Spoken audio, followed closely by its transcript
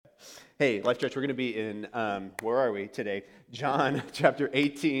Hey, Life Church, we're going to be in, where are we today? John chapter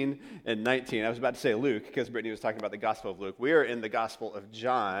 18 and 19. I was about to say Luke because Brittany was talking about the Gospel of Luke. We are in the Gospel of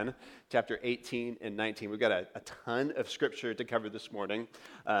John, chapter 18 and 19. We've got a ton of scripture to cover this morning,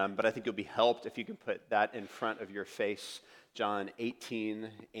 but I think you'll be helped if you can put that in front of your face. John 18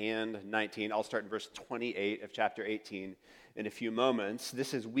 and 19. I'll start in verse 28 of chapter 18 in a few moments.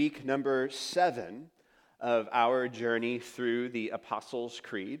 This is week number 7 of our journey through the Apostles'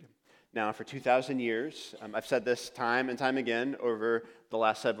 Creed. Now, for 2,000 years, I've said this time and time again over the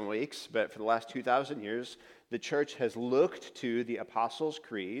last 7 weeks, but for the last 2,000 years, the church has looked to the Apostles'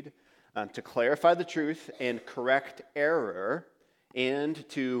 Creed to clarify the truth and correct error, and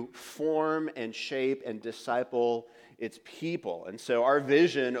to form and shape and disciple its people. And so our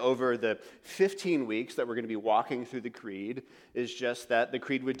vision over the 15 weeks that we're going to be walking through the Creed is just that the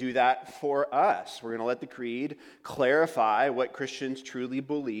Creed would do that for us. We're going to let the Creed clarify what Christians truly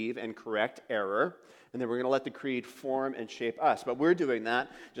believe and correct error, and then we're going to let the Creed form and shape us. But we're doing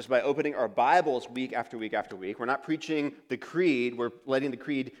that just by opening our Bibles week after week after week. We're not preaching the Creed. We're letting the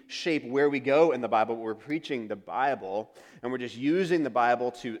Creed shape where we go in the Bible. We're preaching the Bible, and we're just using the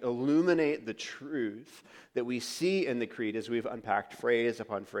Bible to illuminate the truth that we see in the Creed as we've unpacked phrase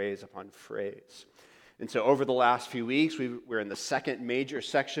upon phrase upon phrase. And so over the last few weeks, we're in the second major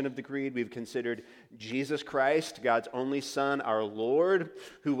section of the Creed. We've considered Jesus Christ, God's only Son, our Lord,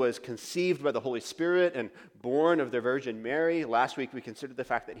 who was conceived by the Holy Spirit and born of the Virgin Mary. Last week, we considered the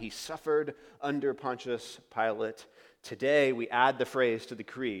fact that he suffered under Pontius Pilate. Today, we add the phrase to the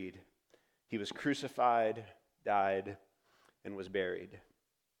Creed: he was crucified, died, and was buried.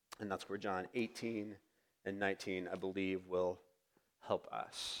 And that's where John 18 and 19, I believe, will help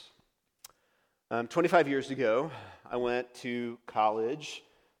us. 25 years ago, I went to college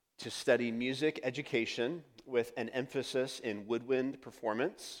to study music education with an emphasis in woodwind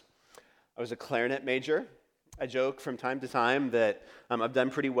performance. I was a clarinet major. I joke from time to time that I've done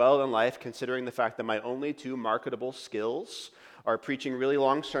pretty well in life, considering the fact that my only two marketable skills are preaching really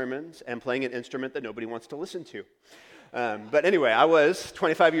long sermons and playing an instrument that nobody wants to listen to. But anyway, I was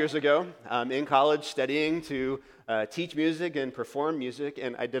 25 years ago in college studying to teach music and perform music,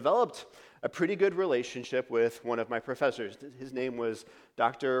 and I developed a pretty good relationship with one of my professors. His name was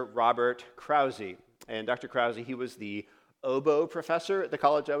Dr. Robert Krause. And Dr. Krause, he was the oboe professor at the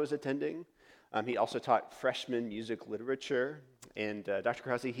college I was attending. He also taught freshman music literature. And Dr.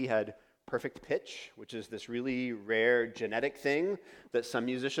 Krause, he had perfect pitch, which is this really rare genetic thing that some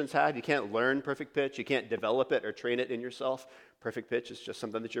musicians have. You can't learn perfect pitch. You can't develop it or train it in yourself. Perfect pitch is just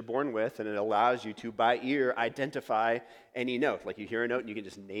something that you're born with, and it allows you to, by ear, identify any note. Like you hear a note, and you can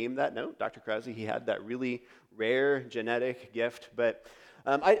just name that note. Dr. Krause, he had that really rare genetic gift. But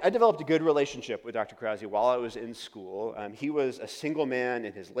I developed a good relationship with Dr. Krause while I was in school. He was a single man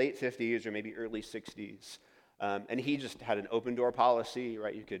in his late 50s or maybe early 60s, and he just had an open-door policy,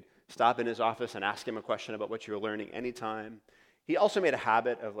 right? You could stop in his office and ask him a question about what you were learning anytime. He also made a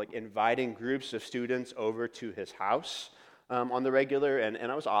habit of inviting groups of students over to his house on the regular, and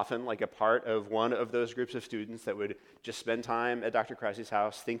I was often a part of one of those groups of students that would just spend time at Dr. Krause's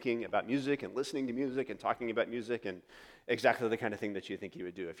house thinking about music and listening to music and talking about music, and exactly the kind of thing that you think you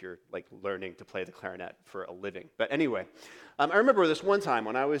would do if you're learning to play the clarinet for a living. But anyway, I remember this one time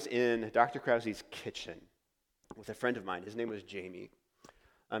when I was in Dr. Krause's kitchen with a friend of mine. His name was Jamie.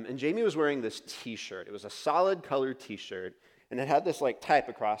 And Jamie was wearing this t-shirt. It was a solid colored t-shirt, and it had this type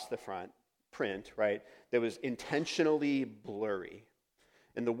across the front, print, right, that was intentionally blurry.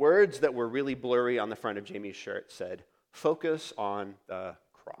 And the words that were really blurry on the front of Jamie's shirt said, "Focus on the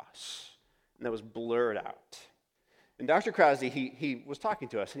cross." And that was blurred out. And Dr. Krause, he was talking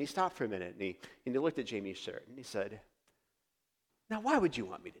to us, and he stopped for a minute, and he looked at Jamie's shirt, and he said, "Now, why would you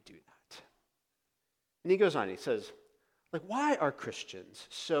want me to do that?" And he goes on, he says, why are Christians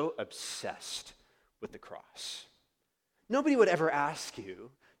so obsessed with the cross? Nobody would ever ask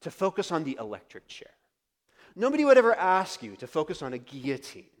you to focus on the electric chair. Nobody would ever ask you to focus on a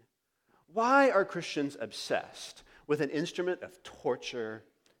guillotine. Why are Christians obsessed with an instrument of torture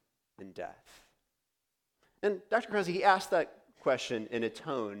and death? And Dr. Krause, he asked that question in a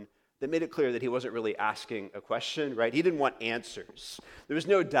tone that made it clear that he wasn't really asking a question, right? He didn't want answers. There was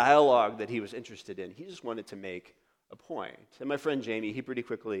no dialogue that he was interested in. He just wanted to make a point. And my friend Jamie, he pretty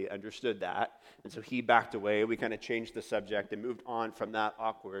quickly understood that, and so he backed away. We kind of changed the subject and moved on from that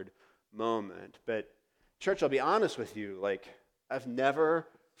awkward moment. But church, I'll be honest with you, I've never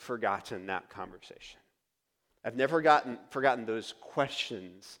forgotten that conversation. I've never forgotten those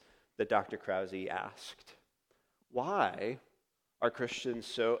questions that Dr. Krause asked. Why are Christians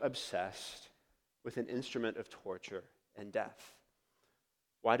so obsessed with an instrument of torture and death?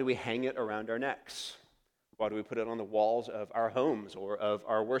 Why do we hang it around our necks? Why do we put it on the walls of our homes or of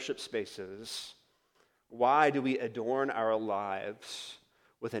our worship spaces? Why do we adorn our lives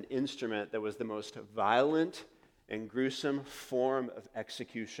with an instrument that was the most violent and gruesome form of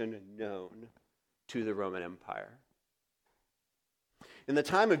execution known to the Roman Empire? In the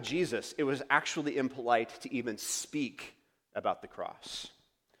time of Jesus, it was actually impolite to even speak about the cross.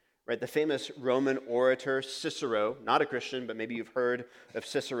 Right? The famous Roman orator Cicero, not a Christian, but maybe you've heard of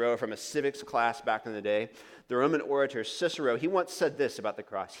Cicero from a civics class back in the day. The Roman orator Cicero, he once said this about the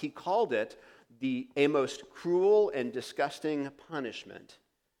cross. He called it a most cruel and disgusting punishment.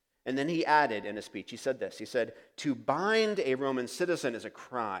 And then he added in a speech, he said this, he said, "To bind a Roman citizen is a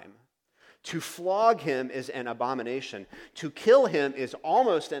crime. To flog him is an abomination. To kill him is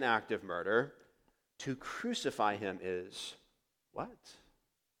almost an act of murder. To crucify him is what?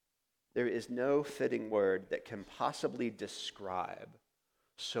 There is no fitting word that can possibly describe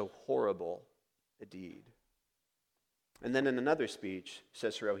so horrible a deed." And then in another speech,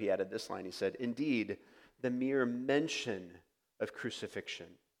 Cicero, he added this line. He said, "Indeed, the mere mention of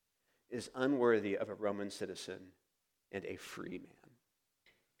crucifixion is unworthy of a Roman citizen and a free man."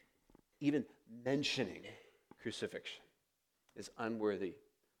 Even mentioning crucifixion is unworthy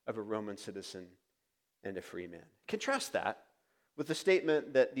of a Roman citizen and a free man. Contrast that with the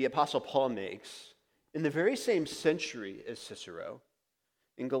statement that the Apostle Paul makes in the very same century as Cicero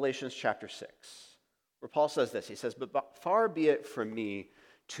in Galatians chapter 6, where Paul says this. He says, "But far be it from me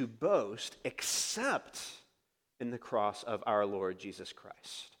to boast except in the cross of our Lord Jesus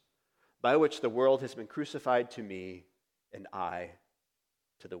Christ, by which the world has been crucified to me and I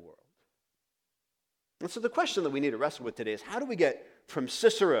to the world." And so the question that we need to wrestle with today is, how do we get from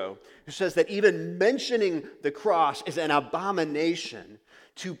Cicero, who says that even mentioning the cross is an abomination,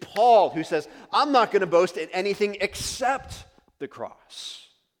 to Paul, who says, I'm not going to boast in anything except the cross?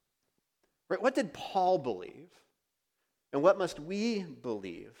 Right? What did Paul believe? And what must we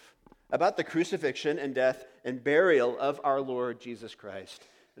believe about the crucifixion and death and burial of our Lord Jesus Christ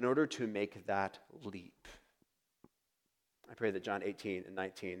in order to make that leap? I pray that John 18 and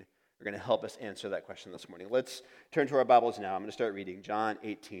 19 are going to help us answer that question this morning. Let's turn to our Bibles now. I'm going to start reading John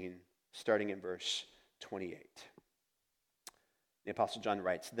 18, starting in verse 28. The Apostle John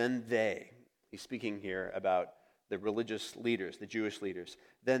writes, "Then they," he's speaking here about the religious leaders, the Jewish leaders,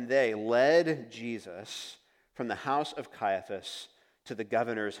 "then they led Jesus from the house of Caiaphas to the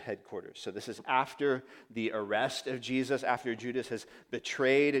governor's headquarters." So this is after the arrest of Jesus, after Judas has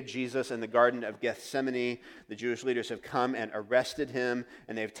betrayed Jesus in the Garden of Gethsemane. The Jewish leaders have come and arrested him,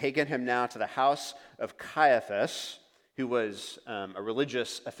 and they've taken him now to the house of Caiaphas, who was a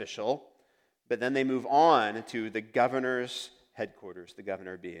religious official. But then they move on to the governor's headquarters, the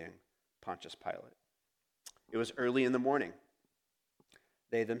governor being Pontius Pilate. It was early in the morning.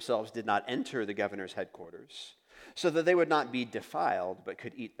 They themselves did not enter the governor's headquarters, so that they would not be defiled, but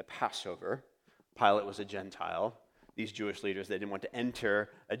could eat the Passover. Pilate was a Gentile. These Jewish leaders, they didn't want to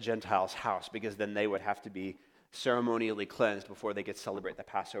enter a Gentile's house because then they would have to be ceremonially cleansed before they could celebrate the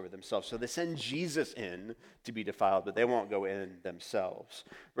Passover themselves. So they send Jesus in to be defiled, but they won't go in themselves.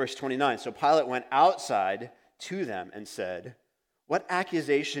 Verse 29, "So Pilate went outside to them and said, 'What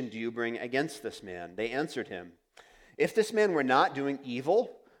accusation do you bring against this man?' They answered him, 'If this man were not doing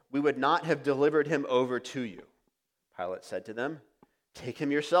evil, we would not have delivered him over to you.' Pilate said to them, 'Take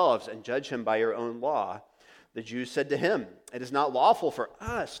him yourselves and judge him by your own law.' The Jews said to him, 'It is not lawful for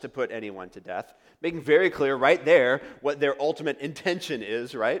us to put anyone to death,'" making very clear right there what their ultimate intention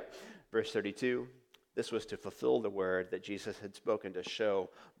is, right? Verse 32, "This was to fulfill the word that Jesus had spoken to show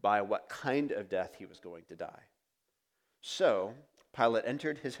by what kind of death he was going to die." So Pilate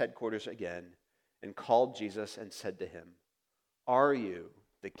entered his headquarters again and called Jesus and said to him, "Are you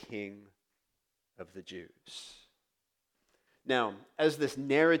the king of the Jews?" Now, as this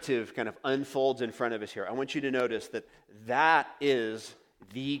narrative kind of unfolds in front of us here, I want you to notice that that is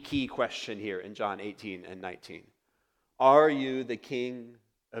the key question here in John 18 and 19. Are you the king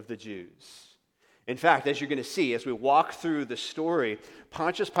of the Jews? In fact, as you're going to see, as we walk through the story,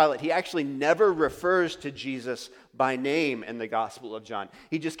 Pontius Pilate, he actually never refers to Jesus by name in the Gospel of John.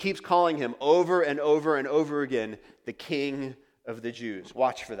 He just keeps calling him over and over and over again, the King of the Jews.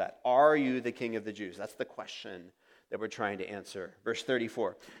 Watch for that. Are you the King of the Jews? That's the question that we're trying to answer. Verse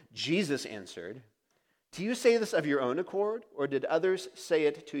 34, Jesus answered, "Do you say this of your own accord, or did others say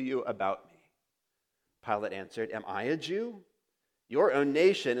it to you about me?" Pilate answered, "Am I a Jew? Your own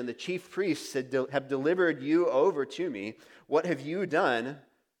nation and the chief priests have delivered you over to me. What have you done?"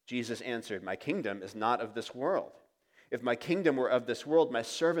 Jesus answered, "My kingdom is not of this world. If my kingdom were of this world, my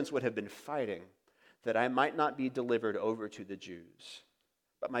servants would have been fighting, that I might not be delivered over to the Jews.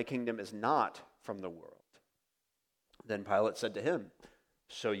 but my kingdom is not from the world." Then Pilate said to him,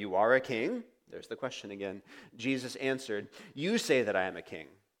 "So you are a king?" There's the question again. Jesus answered, "You say that I am a king.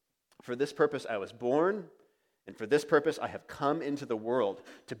 For this purpose I was born, and for this purpose I have come into the world,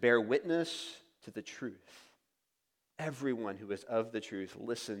 to bear witness to the truth. Everyone who is of the truth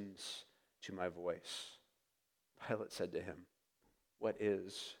listens to my voice." Pilate said to him, "What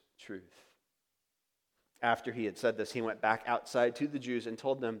is truth?" After he had said this, he went back outside to the Jews and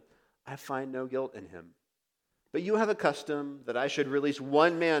told them, "I find no guilt in him. But you have a custom that I should release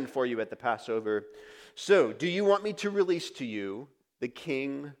one man for you at the Passover. So, do you want me to release to you the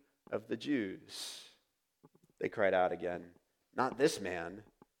King of the Jews?" They cried out again, "Not this man,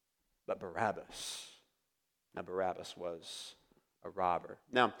 but Barabbas." Now, Barabbas was a robber.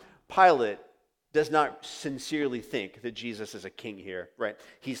 Now, Pilate does not sincerely think that Jesus is a king here, right?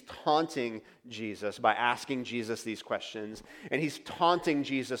 He's taunting Jesus by asking Jesus these questions, and he's taunting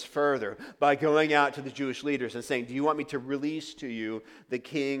Jesus further by going out to the Jewish leaders and saying, "Do you want me to release to you the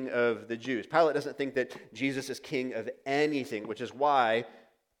King of the Jews?" Pilate doesn't think that Jesus is king of anything, which is why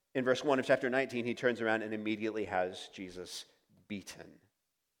in verse 1 of chapter 19, he turns around and immediately has Jesus beaten.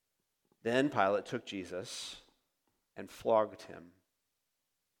 Then Pilate took Jesus and flogged him,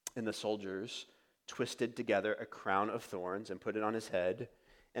 and the soldiers twisted together a crown of thorns and put it on his head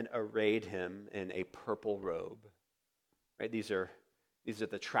and arrayed him in a purple robe. Right? These are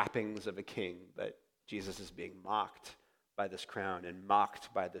the trappings of a king, but Jesus is being mocked by this crown and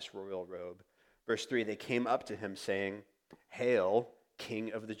mocked by this royal robe. Verse 3, they came up to him saying, "Hail,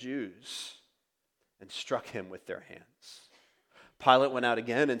 King of the Jews," and struck him with their hands. Pilate went out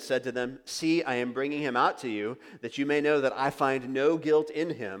again and said to them, "See, I am bringing him out to you, that you may know that I find no guilt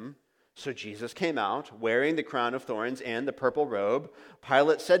in him." So Jesus came out, wearing the crown of thorns and the purple robe.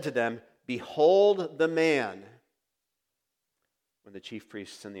 Pilate said to them, "Behold the man." When the chief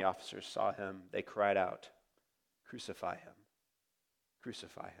priests and the officers saw him, they cried out, "Crucify him!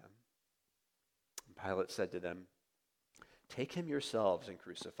 Crucify him!" And Pilate said to them, "Take him yourselves and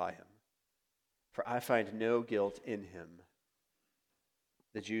crucify him, for I find no guilt in him."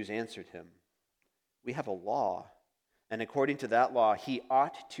 The Jews answered him, "We have a law, and according to that law, he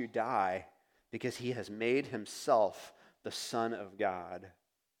ought to die because he has made himself the Son of God."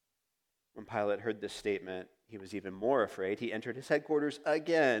 When Pilate heard this statement, he was even more afraid. He entered his headquarters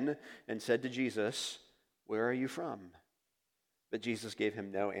again and said to Jesus, "Where are you from?" But Jesus gave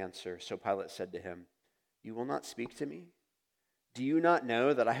him no answer. So Pilate said to him, "You will not speak to me? Do you not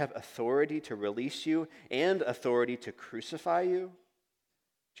know that I have authority to release you and authority to crucify you?"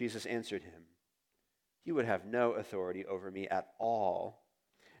 Jesus answered him, "You would have no authority over me at all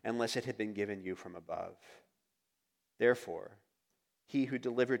unless it had been given you from above. Therefore, he who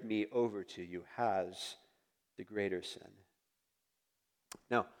delivered me over to you has the greater sin."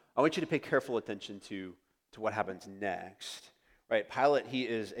 Now, I want you to pay careful attention to what happens next. Right? Pilate, he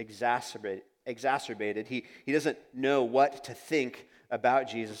is exacerbated. He doesn't know what to think about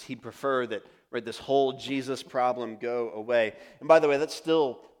Jesus. He'd prefer that this whole Jesus problem go away. And by the way, that's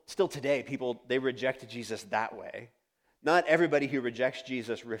still today, people, they reject Jesus that way. Not everybody who rejects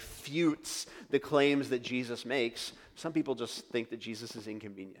Jesus refutes the claims that Jesus makes. Some people just think that Jesus is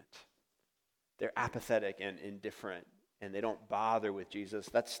inconvenient. They're apathetic and indifferent, and they don't bother with Jesus.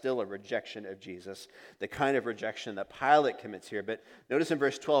 That's still a rejection of Jesus, the kind of rejection that Pilate commits here. But notice in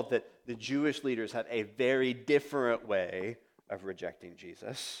verse 12 that the Jewish leaders have a very different way of rejecting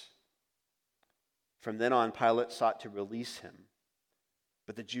Jesus. From then on, Pilate sought to release him,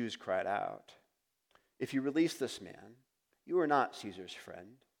 but the Jews cried out, "If you release this man, you are not Caesar's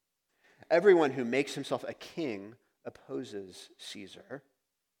friend. Everyone who makes himself a king opposes Caesar."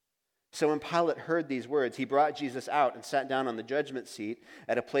 So when Pilate heard these words, he brought Jesus out and sat down on the judgment seat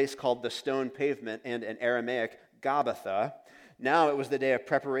at a place called the Stone Pavement, and in Aramaic, Gabbatha. Now it was the day of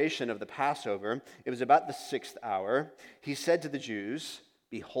preparation of the Passover. It was about the 6th hour. He said to the Jews,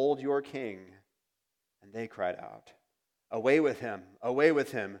 "Behold your king." And they cried out, away with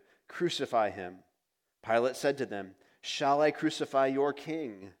him, crucify him." Pilate said to them, "Shall I crucify your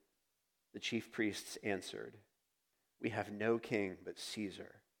king?" The chief priests answered, "We have no king but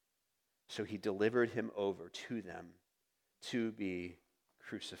Caesar." So he delivered him over to them to be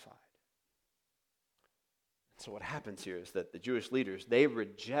crucified. So what happens here is that the Jewish leaders, they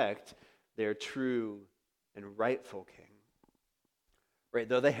reject their true and rightful king. Right?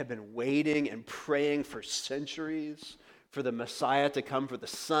 Though they have been waiting and praying for centuries for the Messiah to come, for the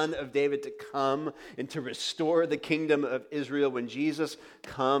Son of David to come and to restore the kingdom of Israel. When Jesus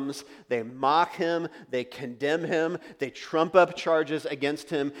comes, they mock him, they condemn him, they trump up charges against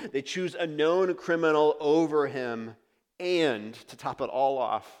him, they choose a known criminal over him, And to top it all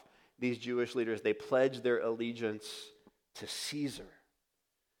off, these Jewish leaders, they pledged their allegiance to Caesar.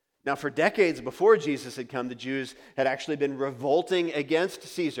 Now, for decades before Jesus had come, the Jews had actually been revolting against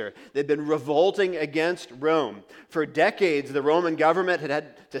Caesar. They'd been revolting against Rome. For decades, the Roman government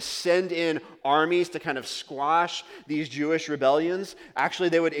had to send in armies to kind of squash these Jewish rebellions. Actually,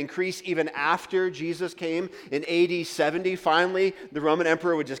 they would increase even after Jesus came. In AD 70, finally, the Roman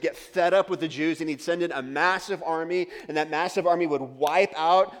emperor would just get fed up with the Jews, and he'd send in a massive army, and that massive army would wipe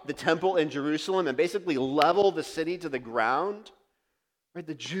out the temple in Jerusalem and basically level the city to the ground. Right?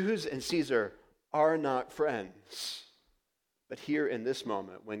 The Jews and Caesar are not friends. But here in this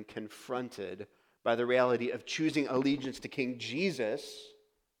moment, when confronted by the reality of choosing allegiance to King Jesus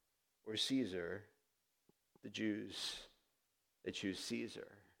or Caesar, the Jews, they choose Caesar.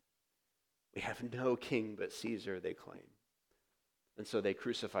 We have no king but Caesar, they claim. And so they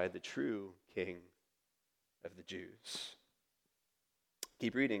crucified the true king of the Jews.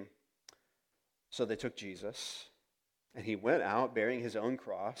 Keep reading. So they took Jesus, and he went out bearing his own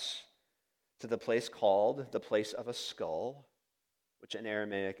cross to the place called the place of a skull, which in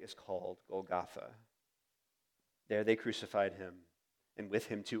Aramaic is called Golgotha. There they crucified him, and with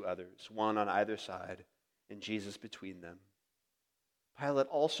him 2 others, one on either side, and Jesus between them. Pilate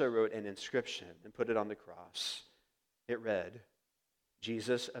also wrote an inscription and put it on the cross. It read,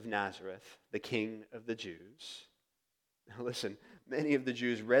 Jesus of Nazareth, the King of the Jews. Now listen, many of the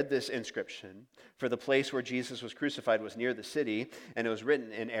Jews read this inscription, for the place where Jesus was crucified was near the city, and it was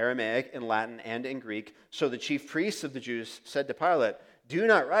written in Aramaic, in Latin, and in Greek. So the chief priests of the Jews said to Pilate, do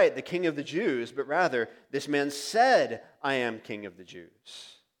not write the King of the Jews, but rather, this man said, I am King of the Jews.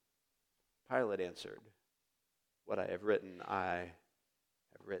 Pilate answered, what I have written, I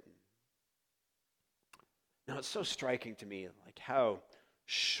have written. Now it's so striking to me, like how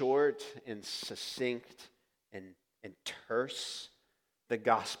short and succinct and terse the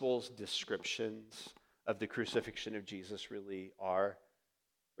Gospel's descriptions of the crucifixion of Jesus really are.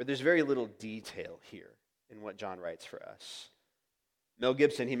 But there's very little detail here in what John writes for us. Mel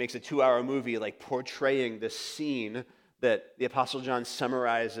Gibson, he makes a 2-hour movie like portraying this scene that the Apostle John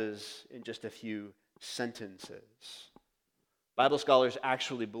summarizes in just a few sentences. Bible scholars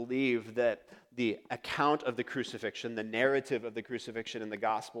actually believe that the account of the crucifixion, the narrative of the crucifixion in the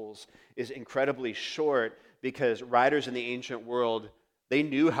Gospels, is incredibly short because writers in the ancient world, they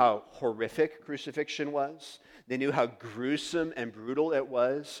knew how horrific crucifixion was. They knew how gruesome and brutal it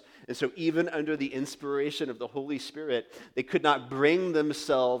was. And so even under the inspiration of the Holy Spirit, they could not bring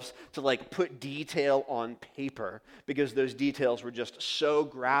themselves to put detail on paper because those details were just so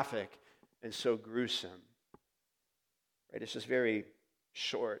graphic and so gruesome. Right? It's just very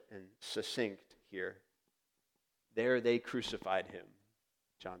short and succinct here. There they crucified him,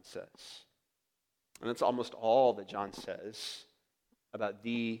 John says. And that's almost all that John says about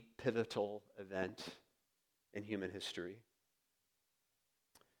the pivotal event in human history.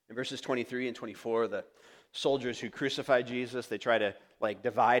 In verses 23 and 24, the soldiers who crucified Jesus, they try to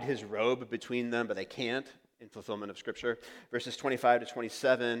divide his robe between them, but they can't in fulfillment of Scripture. Verses 25 to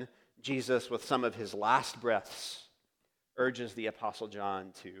 27, Jesus, with some of his last breaths, urges the Apostle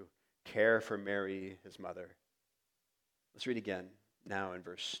John to care for Mary, his mother. Let's read again now in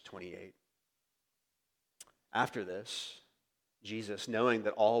verse 28. After this, Jesus, knowing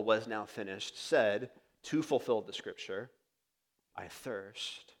that all was now finished, said, to fulfill the Scripture, I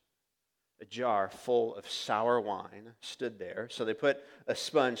thirst. A jar full of sour wine stood there. So they put a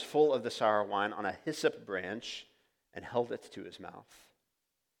sponge full of the sour wine on a hyssop branch and held it to his mouth.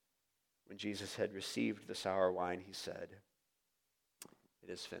 When Jesus had received the sour wine, he said, it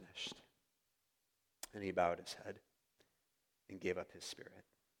is finished. And he bowed his head and gave up his spirit.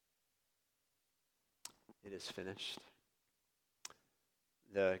 It is finished.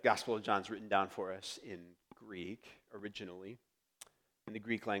 The Gospel of John's written down for us in Greek originally. In the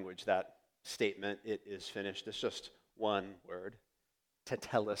Greek language, that statement, it is finished, is just one word,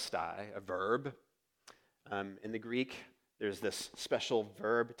 tetelestai, a verb. In the Greek, there's this special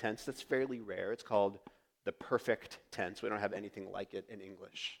verb tense that's fairly rare. It's called the perfect tense. We don't have anything like it in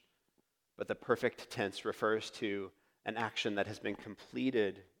English. But the perfect tense refers to an action that has been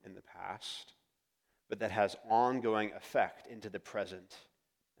completed in the past, but that has ongoing effect into the present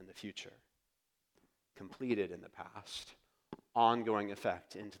and the future. Completed in the past, ongoing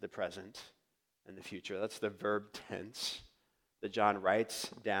effect into the present and the future. That's the verb tense that John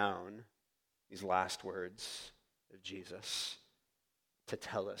writes down these last words of Jesus.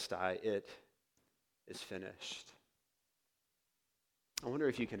 Tetelestai, it is finished. I wonder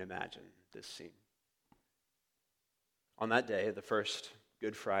if you can imagine this scene. On that day, the first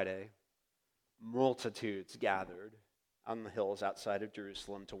Good Friday, multitudes gathered on the hills outside of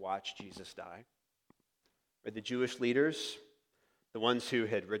Jerusalem to watch Jesus die. Or the Jewish leaders, the ones who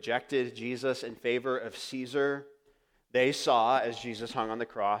had rejected Jesus in favor of Caesar, they saw, as Jesus hung on the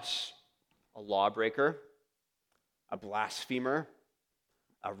cross, a lawbreaker, a blasphemer,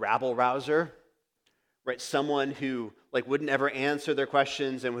 a rabble-rouser, right? Someone who wouldn't ever answer their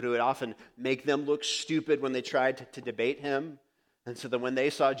questions and who would often make them look stupid when they tried to debate him. And so then when they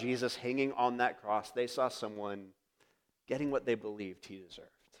saw Jesus hanging on that cross, they saw someone getting what they believed he deserved.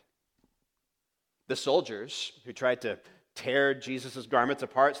 The soldiers who tried to tear Jesus' garments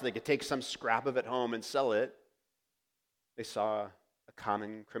apart so they could take some scrap of it home and sell it, they saw a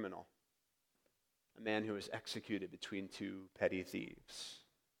common criminal, a man who was executed between two petty thieves.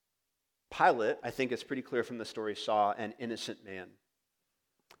 Pilate, I think it's pretty clear from the story, saw an innocent man,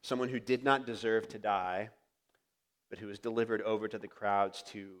 someone who did not deserve to die, but who was delivered over to the crowds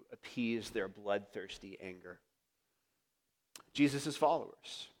to appease their bloodthirsty anger. Jesus'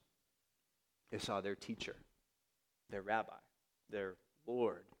 followers, they saw their teacher, their rabbi, their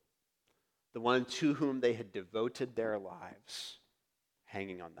Lord, the one to whom they had devoted their lives,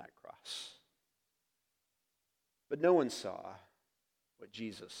 hanging on that cross. But no one saw what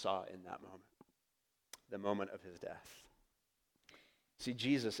Jesus saw in that moment, the moment of his death. See,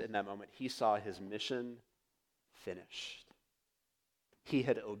 Jesus in that moment, he saw his mission finished. He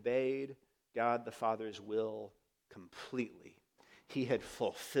had obeyed God the Father's will completely. He had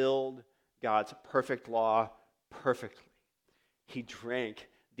fulfilled God's perfect law perfectly. He drank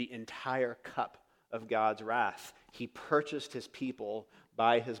the entire cup of God's wrath. He purchased his people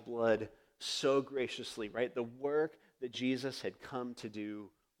by his blood so graciously, right? The work that Jesus had come to do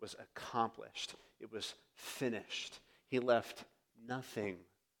was accomplished. It was finished. He left nothing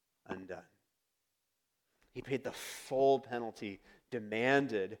undone. He paid the full penalty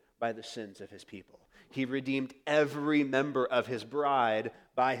demanded by the sins of his people. He redeemed every member of his bride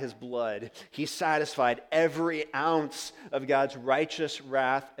by his blood. He satisfied every ounce of God's righteous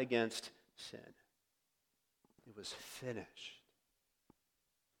wrath against sin. It was finished.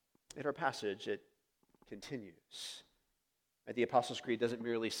 In our passage, it continues. The Apostles' Creed doesn't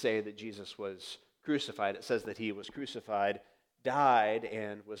merely say that Jesus was crucified. It says that he was crucified, died,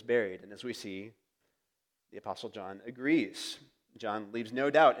 and was buried. And as we see, the Apostle John agrees. John leaves no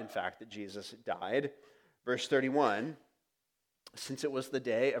doubt, in fact, that Jesus died. Verse 31, since it was the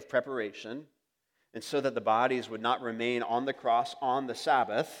day of preparation, and so that the bodies would not remain on the cross on the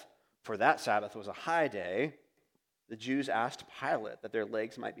Sabbath, for that Sabbath was a high day, the Jews asked Pilate that their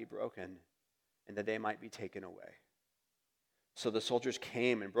legs might be broken and that they might be taken away. So the soldiers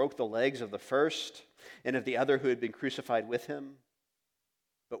came and broke the legs of the first and of the other who had been crucified with him.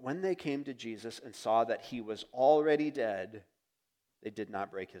 But when they came to Jesus and saw that he was already dead, they did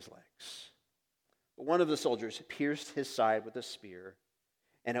not break his legs. But one of the soldiers pierced his side with a spear,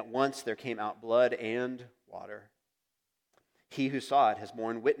 and at once there came out blood and water. He who saw it has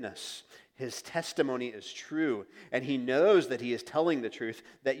borne witness. His testimony is true, and he knows that he is telling the truth,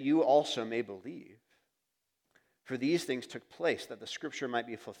 that you also may believe. For these things took place, that the scripture might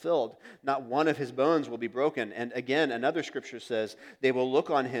be fulfilled. Not one of his bones will be broken. And again, another scripture says, they will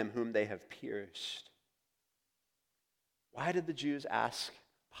look on him whom they have pierced. Why did the Jews ask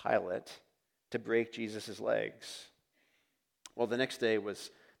Pilate to break Jesus' legs? Well, the next day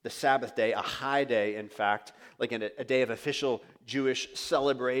was the Sabbath day, a high day, in fact, like a day of official Jewish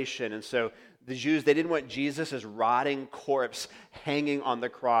celebration. And so the Jews, they didn't want Jesus' rotting corpse hanging on the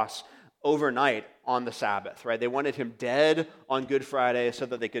cross overnight on the Sabbath, right? They wanted him dead on Good Friday so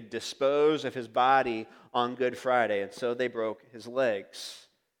that they could dispose of his body on Good Friday. And so they broke his legs.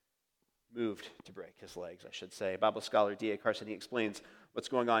 Moved to break his legs, I should say. Bible scholar D.A. Carson, he explains what's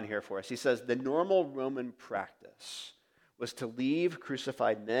going on here for us. He says, the normal Roman practice was to leave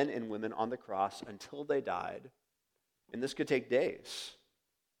crucified men and women on the cross until they died, and this could take days,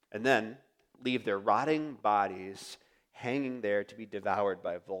 and then leave their rotting bodies hanging there to be devoured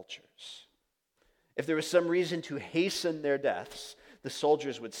by vultures. If there was some reason to hasten their deaths, the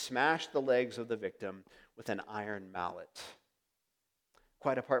soldiers would smash the legs of the victim with an iron mallet.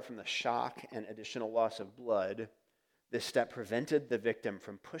 Quite apart from the shock and additional loss of blood, this step prevented the victim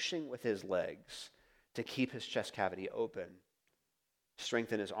from pushing with his legs to keep his chest cavity open.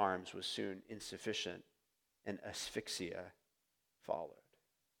 Strength in his arms was soon insufficient, and asphyxia followed.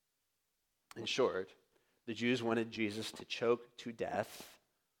 In short, the Jews wanted Jesus to choke to death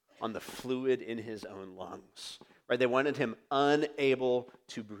on the fluid in his own lungs. Right? They wanted him unable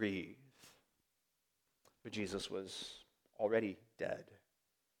to breathe. But Jesus was already dead.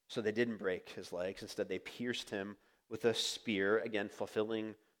 So they didn't break his legs. Instead, they pierced him with a spear, again,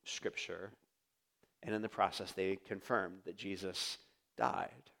 fulfilling Scripture. And in the process, they confirmed that Jesus died.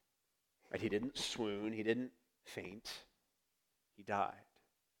 Right? He didn't swoon. He didn't faint. He died.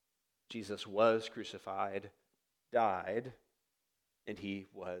 Jesus was crucified, died, and he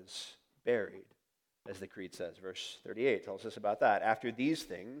was buried, as the Creed says. Verse 38 tells us about that. After these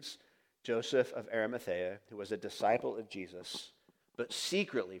things, Joseph of Arimathea, who was a disciple of Jesus, but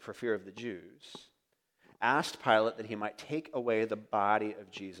secretly for fear of the Jews, asked Pilate that he might take away the body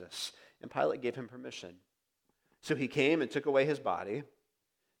of Jesus. And Pilate gave him permission. So he came and took away his body.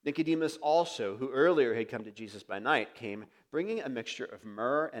 Nicodemus also, who earlier had come to Jesus by night, came bringing a mixture of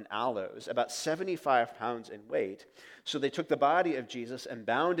myrrh and aloes, about 75 pounds in weight. So they took the body of Jesus and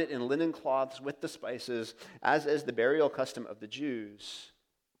bound it in linen cloths with the spices, as is the burial custom of the Jews.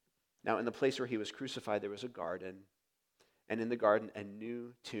 Now in the place where he was crucified there was a garden, and in the garden a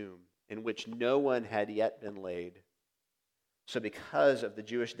new tomb, in which no one had yet been laid. So because of the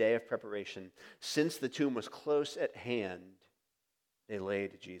Jewish day of preparation, since the tomb was close at hand, they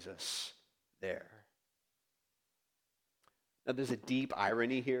laid Jesus there. Now there's a deep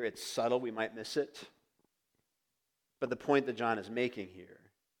irony here. It's subtle, we might miss it. But the point that John is making here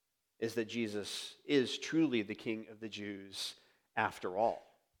is that Jesus is truly the King of the Jews after all.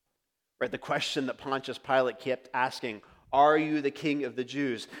 Right? The question that Pontius Pilate kept asking, are you the King of the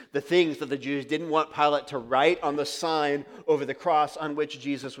Jews? The things that the Jews didn't want Pilate to write on the sign over the cross on which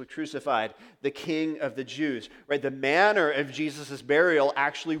Jesus was crucified. The King of the Jews. Right? The manner of Jesus' burial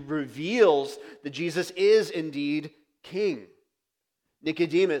actually reveals that Jesus is indeed King.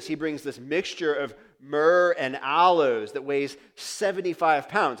 Nicodemus, he brings this mixture of myrrh and aloes that weighs 75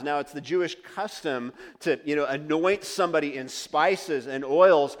 pounds. Now, it's the Jewish custom to, anoint somebody in spices and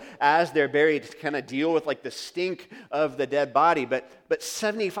oils as they're buried to kind of deal with like the stink of the dead body. But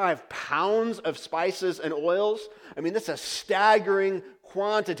 75 pounds of spices and oils, I mean, that's a staggering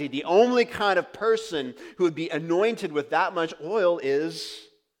quantity. The only kind of person who would be anointed with that much oil is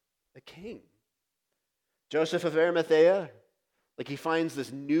a king. Joseph of Arimathea, he finds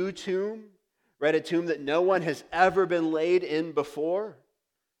this new tomb, right? A tomb that no one has ever been laid in before.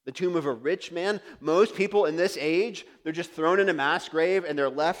 The tomb of a rich man. Most people in this age, they're just thrown in a mass grave and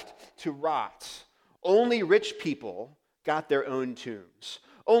they're left to rot. Only rich people got their own tombs.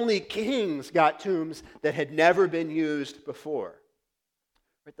 Only kings got tombs that had never been used before.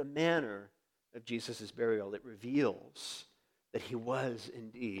 Right? The manner of Jesus' burial, it reveals that he was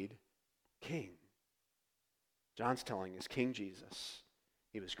indeed king. John's telling us King Jesus,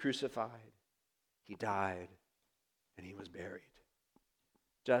 he was crucified, he died, and he was buried.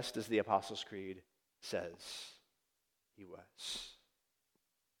 Just as the Apostles' Creed says he was.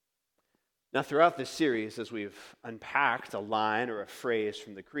 Now, throughout this series, as we've unpacked a line or a phrase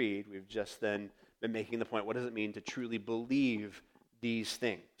from the Creed, we've just then been making the point, what does it mean to truly believe these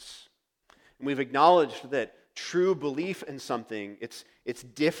things? And we've acknowledged that true belief in something, it's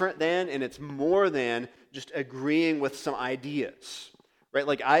different than and it's more than just agreeing with some ideas, right?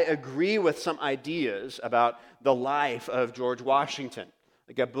 Like I agree with some ideas about the life of George Washington.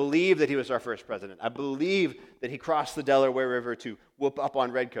 Like I believe that he was our first president. I believe that he crossed the Delaware River to whoop up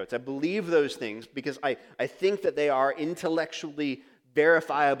on redcoats. I believe those things because I think that they are intellectually,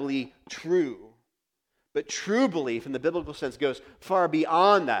 verifiably true. But true belief in the biblical sense goes far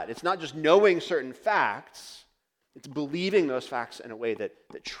beyond that. It's not just knowing certain facts, it's believing those facts in a way that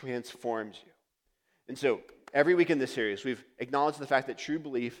transforms you. And so every week in this series, we've acknowledged the fact that true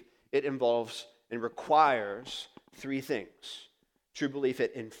belief, it involves and requires three things. True belief,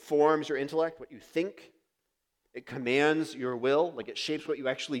 it informs your intellect, what you think. It commands your will, like it shapes what you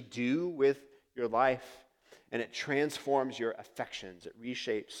actually do with your life. And it transforms your affections. It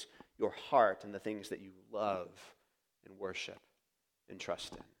reshapes your heart and the things that you love and worship and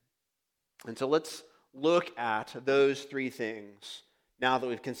trust in. And so let's look at those three things now that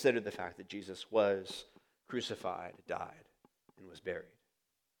we've considered the fact that Jesus was crucified, died, and was buried.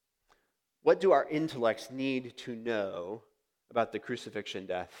 What do our intellects need to know about the crucifixion,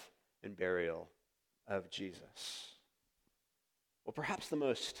 death, and burial of Jesus? Well, perhaps the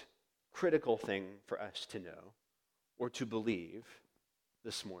most critical thing for us to know or to believe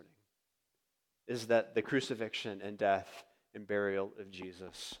this morning is that the crucifixion and death and burial of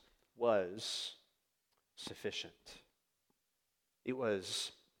Jesus was sufficient. It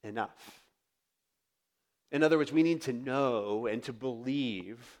was enough. In other words, we need to know and to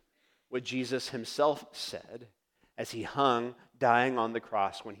believe what Jesus himself said as he hung, dying on the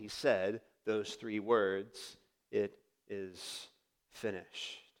cross when he said those three words, "It is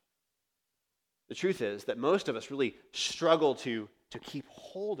finished." The truth is that most of us really struggle to keep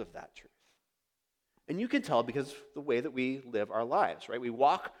hold of that truth. And you can tell because of the way that we live our lives, right? We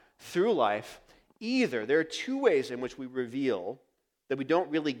walk through life There are two ways in which we reveal that we don't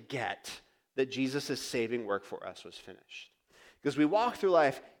really get that Jesus' saving work for us was finished. Because we walk through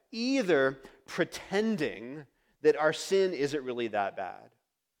life either pretending that our sin isn't really that bad,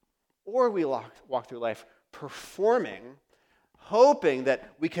 or we walk through life performing, hoping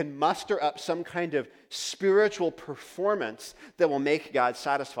that we can muster up some kind of spiritual performance that will make God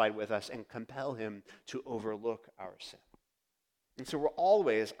satisfied with us and compel him to overlook our sin. And so we're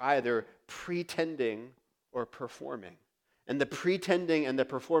always either pretending or performing. And the pretending and the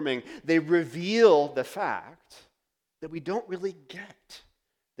performing, they reveal the fact that we don't really get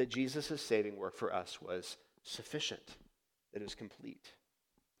that Jesus' saving work for us was sufficient, that it was complete,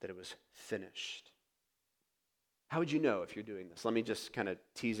 that it was finished. How would you know if you're doing this? Let me just kind of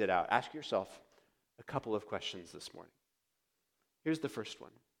tease it out. Ask yourself a couple of questions this morning. Here's the first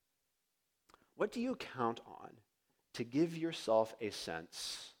one. What do you count on to give yourself a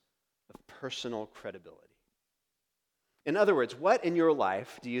sense of personal credibility? In other words, what in your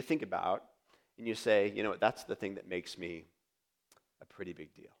life do you think about and you say, you know what, that's the thing that makes me a pretty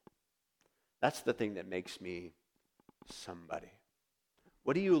big deal. That's the thing that makes me somebody.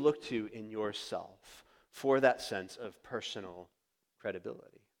 What do you look to in yourself for that sense of personal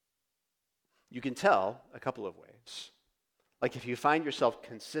credibility? You can tell a couple of ways. Like if you find yourself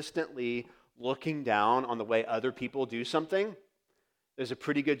consistently looking down on the way other people do something, there's a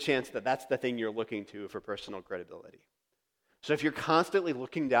pretty good chance that that's the thing you're looking to for personal credibility. So if you're constantly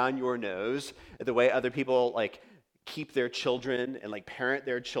looking down your nose at the way other people keep their children and parent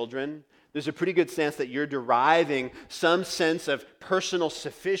their children, there's a pretty good chance that you're deriving some sense of personal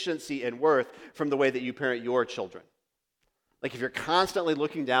sufficiency and worth from the way that you parent your children. If you're constantly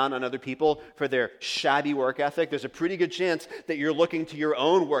looking down on other people for their shabby work ethic, there's a pretty good chance that you're looking to your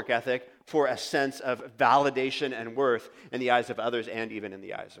own work ethic for a sense of validation and worth in the eyes of others and even in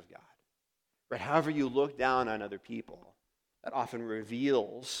the eyes of God. Right? However you look down on other people, that often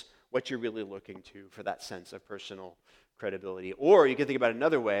reveals what you're really looking to for that sense of personal credibility. Or you can think about it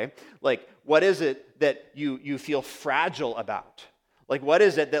another way, what is it that you feel fragile about? What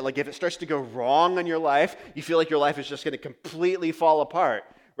is it that if it starts to go wrong in your life, you feel like your life is just going to completely fall apart?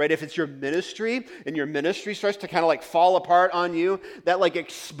 Right? If it's your ministry and your ministry starts to kind of fall apart on you, that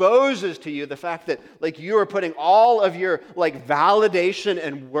exposes to you the fact that you are putting all of your validation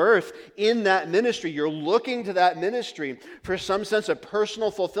and worth in that ministry. You're looking to that ministry for some sense of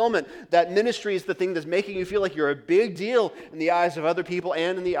personal fulfillment. That ministry is the thing that's making you feel like you're a big deal in the eyes of other people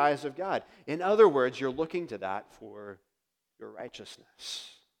and in the eyes of God. In other words, you're looking to that for your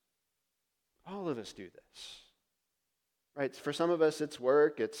righteousness. All of us do this. Right? For some of us, it's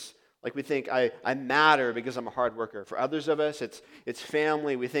work. It's we think, I matter because I'm a hard worker. For others of us, it's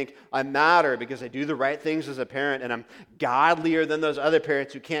family. We think, I matter because I do the right things as a parent, and I'm godlier than those other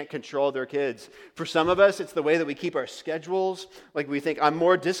parents who can't control their kids. For some of us, it's the way that we keep our schedules. We think, I'm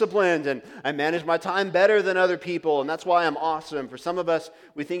more disciplined, and I manage my time better than other people, and that's why I'm awesome. For some of us,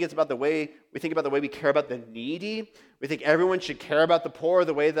 we think it's about the way we care about the needy. We think everyone should care about the poor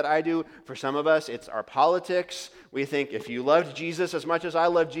the way that I do. For some of us, it's our politics. We think if you loved Jesus as much as I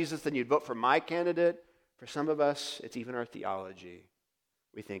love Jesus, then you'd vote for my candidate. For some of us, it's even our theology.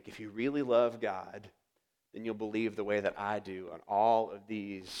 We think if you really love God, then you'll believe the way that I do on all of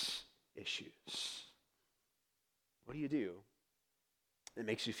these issues. What do? It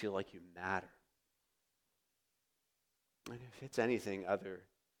makes you feel like you matter. And if it's anything other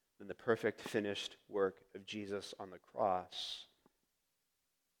than the perfect finished work of Jesus on the cross,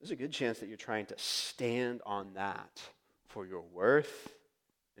 there's a good chance that you're trying to stand on that for your worth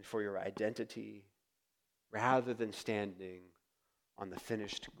and for your identity rather than standing on the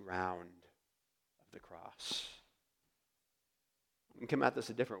finished ground of the cross. We can come at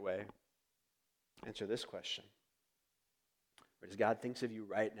this a different way. Answer this question. What does God think of you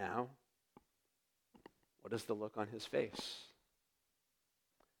right now? What is the look on his face?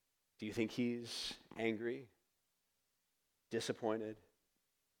 Do you think he's angry, disappointed,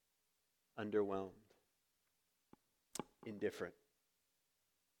 underwhelmed, indifferent?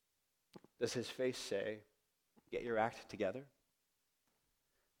 Does his face say, get your act together?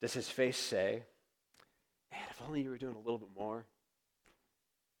 Does his face say, man, if only you were doing a little bit more?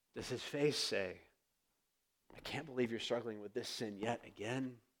 Does his face say, I can't believe you're struggling with this sin yet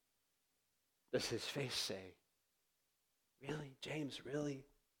again? Does his face say, really, James, really?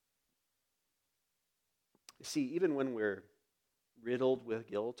 You see, even when we're riddled with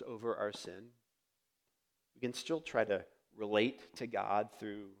guilt over our sin, we can still try to relate to God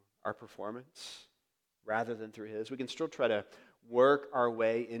through our performance rather than through his. We can still try to work our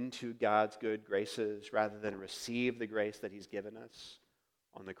way into God's good graces rather than receive the grace that he's given us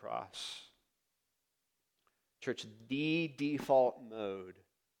on the cross. Church, the default mode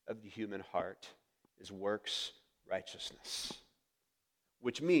of the human heart is works righteousness,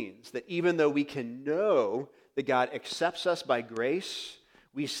 which means that even though we can know that God accepts us by grace,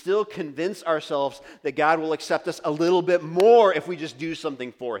 we still convince ourselves that God will accept us a little bit more if we just do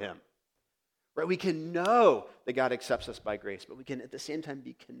something for him. Right? We can know that God accepts us by grace, but we can at the same time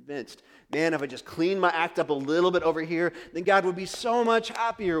be convinced, man, if I just clean my act up a little bit over here, then God would be so much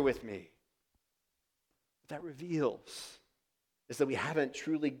happier with me. What that reveals is that we haven't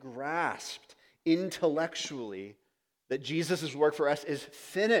truly grasped intellectually that Jesus' work for us is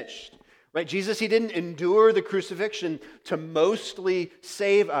finished. Right? Jesus, he didn't endure the crucifixion to mostly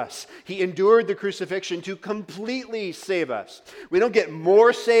save us. He endured the crucifixion to completely save us. We don't get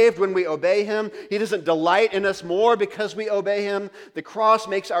more saved when we obey him. He doesn't delight in us more because we obey him. The cross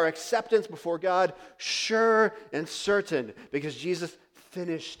makes our acceptance before God sure and certain because Jesus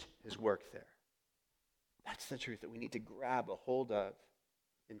finished his work there. That's the truth that we need to grab a hold of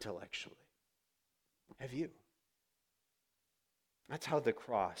intellectually. Have you? That's how the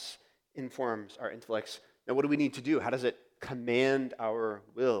cross informs our intellects. Now, what do we need to do? How does it command our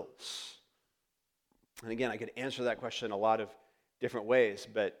wills? And again, I could answer that question a lot of different ways,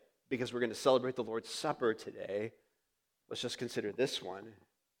 but because we're going to celebrate the Lord's Supper today, let's just consider this one.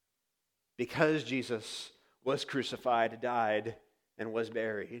 Because Jesus was crucified, died, and was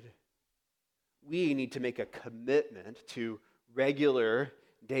buried, we need to make a commitment to regular,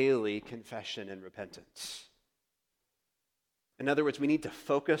 daily confession and repentance. In other words, we need to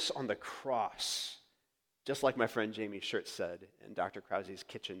focus on the cross, just like my friend Jamie Schurtz said in Dr. Krause's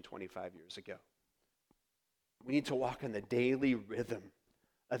kitchen 25 years ago. We need to walk in the daily rhythm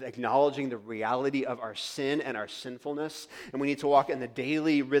of acknowledging the reality of our sin and our sinfulness, and we need to walk in the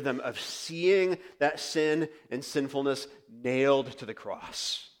daily rhythm of seeing that sin and sinfulness nailed to the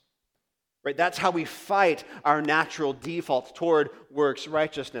cross. Right? That's how we fight our natural default toward works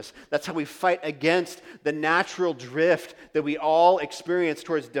righteousness. That's how we fight against the natural drift that we all experience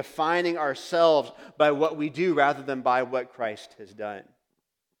towards defining ourselves by what we do rather than by what Christ has done.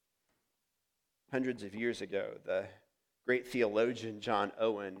 Hundreds of years ago, the great theologian John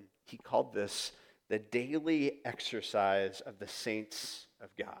Owen, he called this the daily exercise of the saints of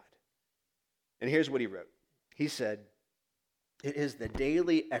God. And here's what he wrote. He said, "It is the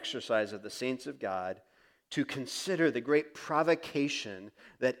daily exercise of the saints of God to consider the great provocation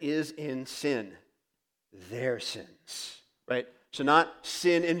that is in sin, their sins." Right? So not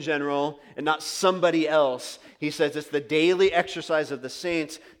sin in general and not somebody else. He says it's the daily exercise of the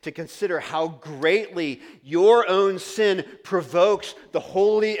saints to consider how greatly your own sin provokes the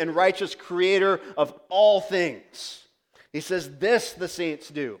holy and righteous creator of all things. He says this the saints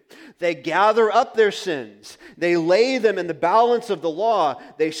do. They gather up their sins. They lay them in the balance of the law.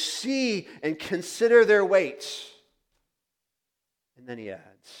 They see and consider their weights. And then he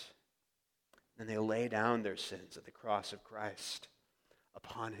adds, and they lay down their sins at the cross of Christ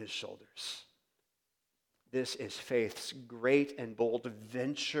upon his shoulders. This is faith's great and bold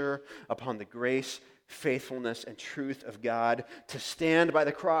venture upon the grace, faithfulness, and truth of God, to stand by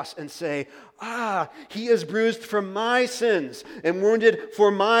the cross and say, he is bruised for my sins and wounded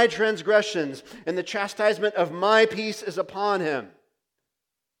for my transgressions, and the chastisement of my peace is upon him.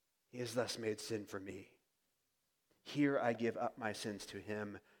 He is thus made sin for me. Here I give up my sins to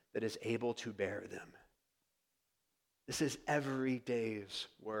him that is able to bear them. This is every day's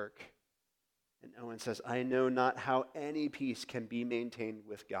work. And Owen says, I know not how any peace can be maintained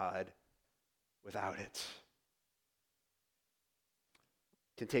with God without it.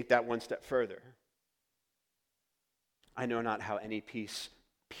 To take that one step further, I know not how any peace,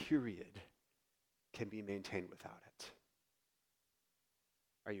 period, can be maintained without it.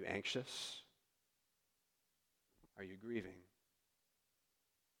 Are you anxious? Are you grieving?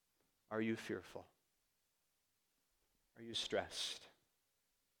 Are you fearful? Are you stressed?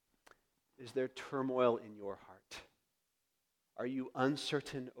 Is there turmoil in your heart? Are you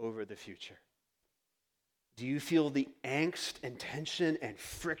uncertain over the future? Do you feel the angst and tension and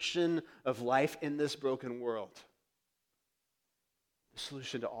friction of life in this broken world? The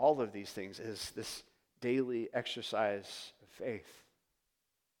solution to all of these things is this daily exercise of faith.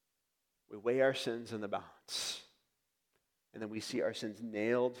 We weigh our sins in the balance, and then we see our sins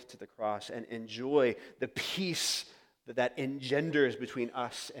nailed to the cross and enjoy the peace that engenders between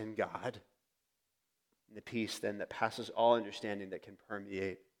us and God. And the peace then that passes all understanding that can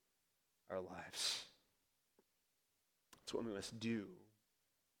permeate our lives. That's what we must do.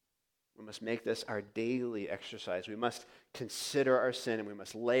 We must make this our daily exercise. We must consider our sin and we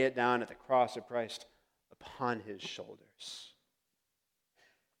must lay it down at the cross of Christ upon his shoulders.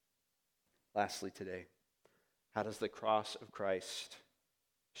 Lastly today, How does the cross of Christ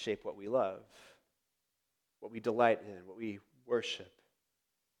shape what we love, what we delight in, what we worship?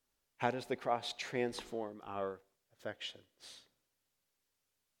 How does the cross transform our affections?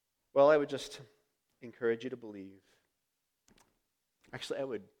 Well, I would just encourage you to believe. Actually, I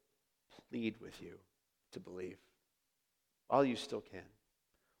would plead with you to believe while you still can,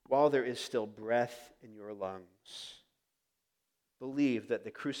 while there is still breath in your lungs. Believe that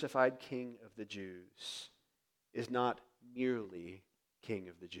the crucified King of the Jews is not merely King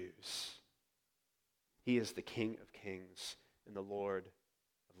of the Jews. He is the King of kings and the Lord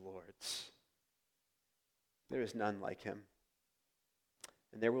of lords. There is none like him.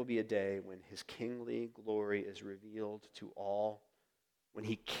 And there will be a day when his kingly glory is revealed to all, when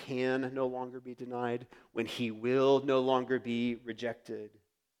he can no longer be denied, when he will no longer be rejected.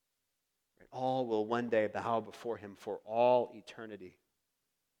 All will one day bow before him for all eternity.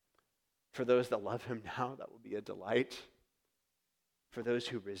 For those that love him now, that will be a delight. For those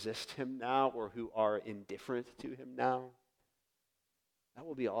who resist him now or who are indifferent to him now, that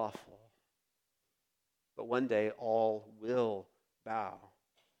will be awful. But one day all will bow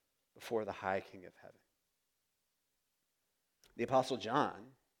before the high King of heaven. The Apostle John,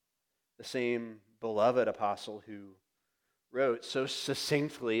 the same beloved apostle who wrote so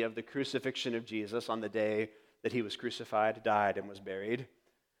succinctly of the crucifixion of Jesus on the day that he was crucified, died, and was buried,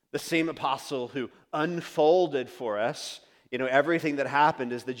 the same apostle who unfolded for us, everything that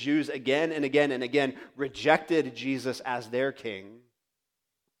happened as the Jews again and again and again rejected Jesus as their king.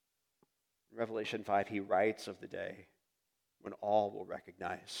 In Revelation 5, he writes of the day when all will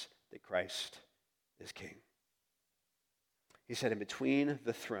recognize that Christ is king. He said, in between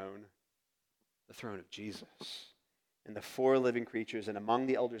the throne of Jesus, and the four living creatures, and among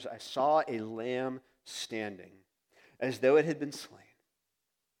the elders, I saw a lamb standing, as though it had been slain.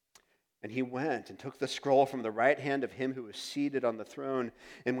 And he went and took the scroll from the right hand of him who was seated on the throne.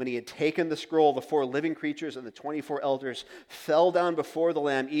 And when he had taken the scroll, the four living creatures and the 24 elders fell down before the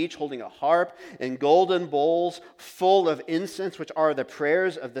Lamb, each holding a harp and golden bowls full of incense, which are the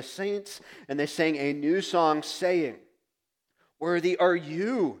prayers of the saints. And they sang a new song, saying, "Worthy are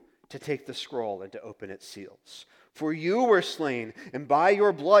you to take the scroll and to open its seals. For you were slain, and by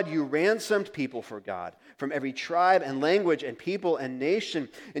your blood you ransomed people for God, from every tribe and language and people and nation,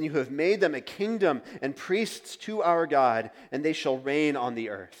 and you have made them a kingdom and priests to our God, and they shall reign on the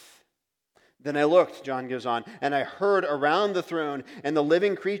earth." Then I looked, John goes on, and I heard around the throne and the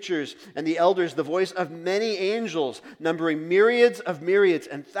living creatures and the elders the voice of many angels, numbering myriads of myriads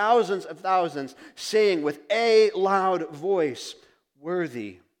and thousands of thousands, saying with a loud voice,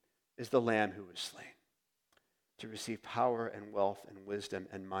 "Worthy is the Lamb who was slain to receive power and wealth and wisdom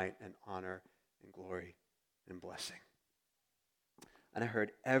and might and honor and glory and blessing." And I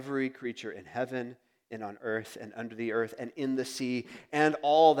heard every creature in heaven and on earth and under the earth and in the sea and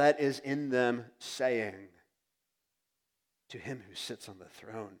all that is in them saying, "To him who sits on the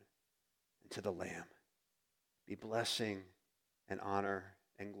throne and to the Lamb be blessing and honor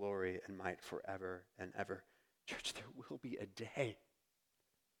and glory and might forever and ever." Church, there will be a day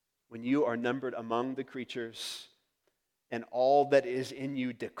when you are numbered among the creatures and all that is in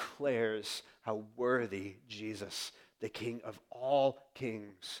you declares how worthy Jesus, the King of all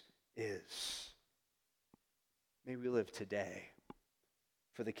kings, is. May we live today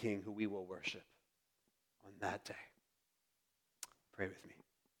for the King who we will worship on that day. Pray with me.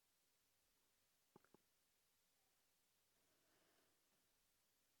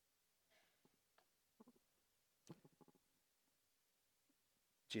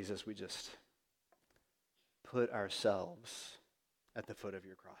 Jesus, we just put ourselves at the foot of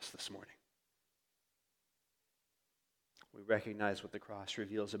your cross this morning. We recognize what the cross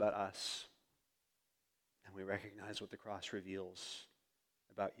reveals about us, and we recognize what the cross reveals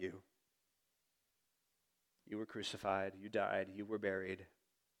about you. You were crucified, you died, you were buried,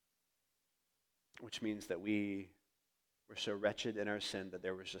 which means that we were so wretched in our sin that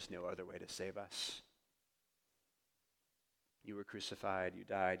there was just no other way to save us. You were crucified, you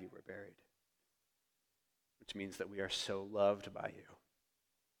died, you were buried, which means that we are so loved by you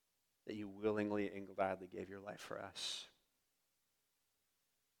that you willingly and gladly gave your life for us.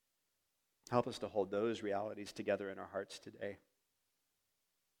 Help us to hold those realities together in our hearts today.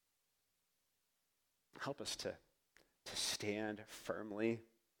 Help us to stand firmly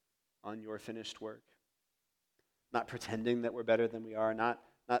on your finished work, not pretending that we're better than we are, not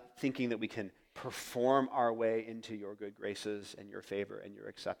thinking that we can perform our way into your good graces and your favor and your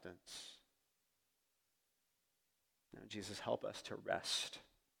acceptance. Now, Jesus, help us to rest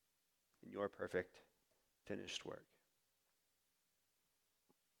in your perfect, finished work.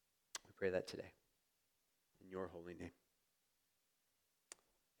 We pray that today. In your holy name.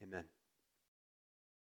 Amen.